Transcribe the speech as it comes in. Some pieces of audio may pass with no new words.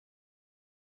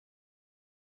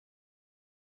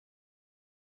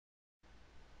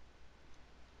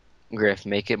Griff,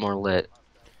 make it more lit.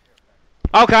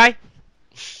 Okay.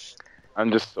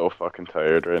 I'm just so fucking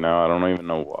tired right now. I don't even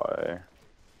know why.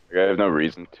 Like, I have no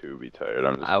reason to be tired.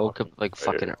 I'm just I woke up fucking like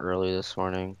tired. fucking early this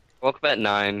morning. Woke up at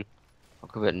 9.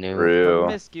 Woke up at For noon. real.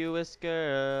 Promiscuous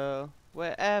girl,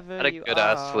 wherever Had a you good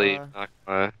ass sleep. are, Not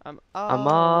gonna lie. I'm I'm all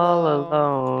all alone,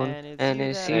 alone, and it's and you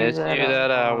it's that I you It's that you I that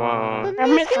want. I want. want.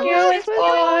 Promiscuous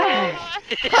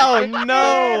boy! Oh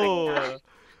no!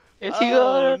 If you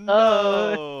Oh gonna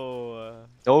know, no!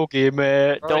 don't give me,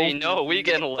 Already don't know we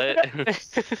getting lit.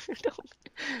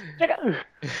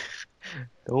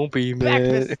 don't be mad.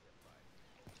 Breakfast!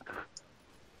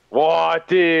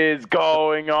 What is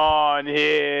going on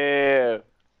here?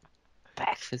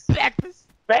 Breakfast. Breakfast!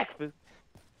 Breakfast.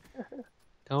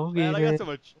 Don't Man, be I got mad. so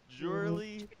much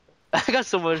jewelry. I got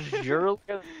so much jewelry.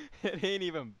 It ain't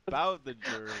even about the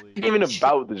jewelry. Even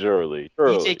about the jewelry.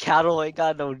 DJ Surely. Cattle ain't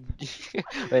got no.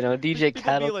 Wait, no, DJ People be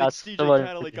Cattle like, got so DJ much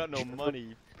Cattle ain't got no jewelry.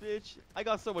 money. Bitch, I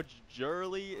got so much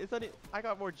jewelry. It's not. I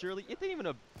got more jewelry. It ain't even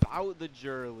about the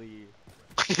jewelry.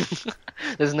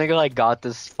 This nigga like got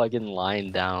this fucking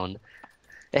line down.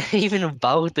 It ain't even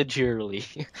about the jewelry.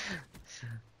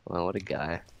 Well, what a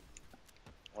guy.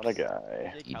 What a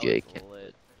guy. DJ Khaled's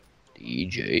lit.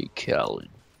 DJ Khaled.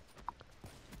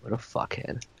 What a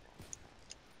fuckhead.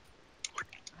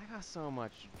 I got so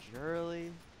much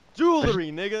jewelry.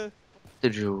 Jewelry, nigga. The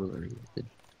jewelry. The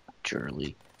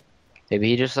jewelry. Maybe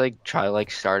he just like try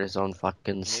like start his own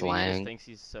fucking Maybe he just slang. thinks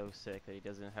he's so sick that he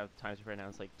doesn't have time to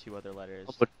pronounce like 2 other letters.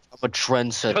 I'm a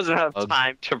trendsetter. Doesn't have dog.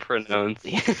 time to pronounce.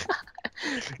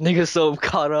 Nigga so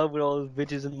caught up with all his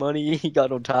bitches and money, he got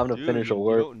no time to Dude, finish a you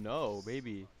word. don't know,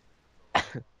 maybe.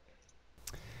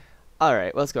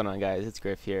 Alright, what's going on, guys? It's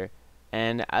Grif here.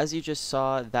 And as you just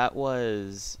saw, that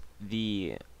was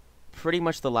the pretty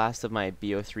much the last of my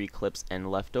BO3 clips and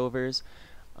leftovers.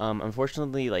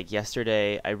 Unfortunately, like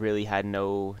yesterday, I really had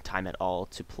no time at all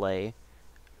to play.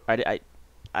 I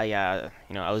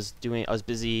was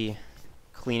busy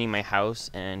cleaning my house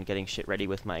and getting shit ready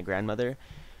with my grandmother,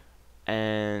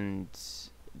 and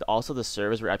also the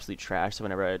servers were absolutely trash. So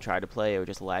whenever I tried to play, it would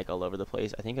just lag all over the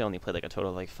place. I think I only played like a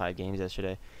total of like 5 games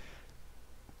yesterday.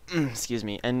 Excuse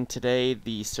me. And today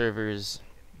the servers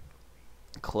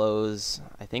close,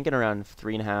 I think in around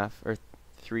 3.5 or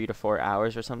 3 to 4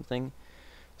 hours or something.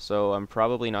 So I'm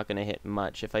probably not gonna hit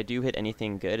much. If I do hit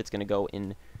anything good, it's gonna go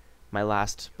in my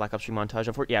last Black Ops 3 montage.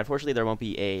 Unfortunately, there won't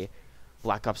be a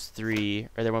Black Ops 3,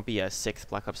 or there won't be a 6th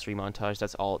Black Ops 3 montage.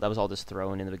 That was all just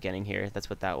thrown in the beginning here. That's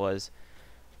what that was.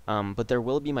 But there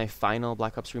will be my final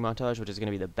Black Ops 3 montage, which is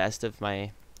gonna be the best of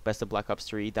Black Ops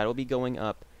 3. That will be going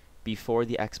up before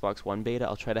the Xbox One beta.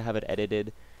 I'll try to have it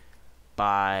edited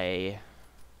by.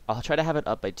 I'll try to have it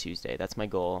up by Tuesday. That's my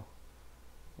goal.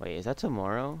 Wait, is that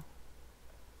tomorrow?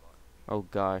 Oh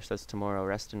gosh, that's tomorrow.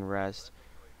 Rest and rest.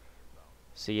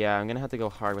 So yeah, I'm gonna have to go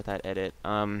hard with that edit.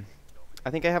 I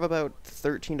think I have about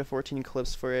 13 to 14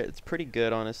 clips for it. It's pretty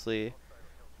good, honestly.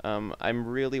 I'm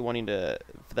really wanting for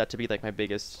that to be like my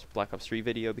biggest Black Ops 3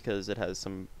 video because it has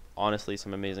honestly,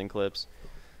 some amazing clips.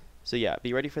 So yeah,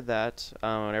 be ready for that.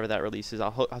 Whenever that releases,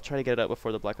 I'll try to get it out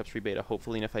before the Black Ops 3 beta,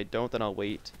 hopefully. And if I don't, then I'll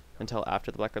wait until after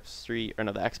the Black Ops 3, or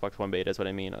no, the Xbox One beta is what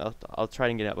I mean. I'll try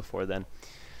and get it out before then.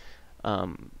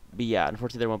 But yeah,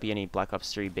 unfortunately there won't be any Black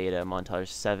Ops 3 beta montage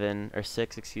 7 or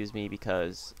 6, excuse me,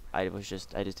 because I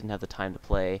just didn't have the time to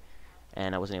play,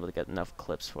 and I wasn't able to get enough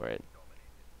clips for it.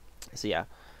 So yeah,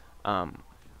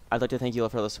 I'd like to thank you all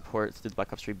for all the support through the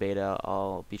Black Ops 3 beta.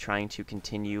 I'll be trying to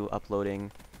continue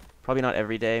uploading, probably not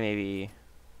every day, maybe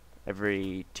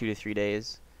every 2 to 3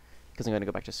 days, because I'm going to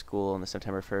go back to school on the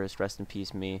September 1st. Rest in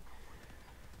peace, me.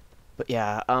 But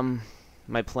yeah,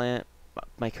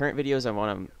 my current videos I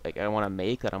want to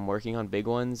make that I'm working on, big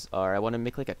ones, are I want to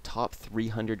make like a top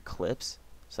 300 clips.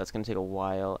 So that's going to take a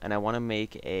while, and I want to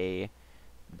make a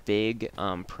big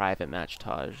private match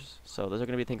taj. So those are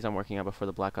going to be things I'm working on before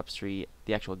the Black Ops 3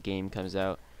 the actual game comes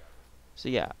out. So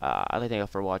yeah, I'd like to thank you all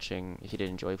for watching. If you did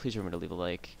enjoy, please remember to leave a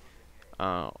like,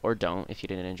 or don't if you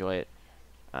didn't enjoy it.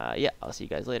 Yeah, I'll see you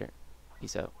guys later.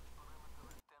 Peace out.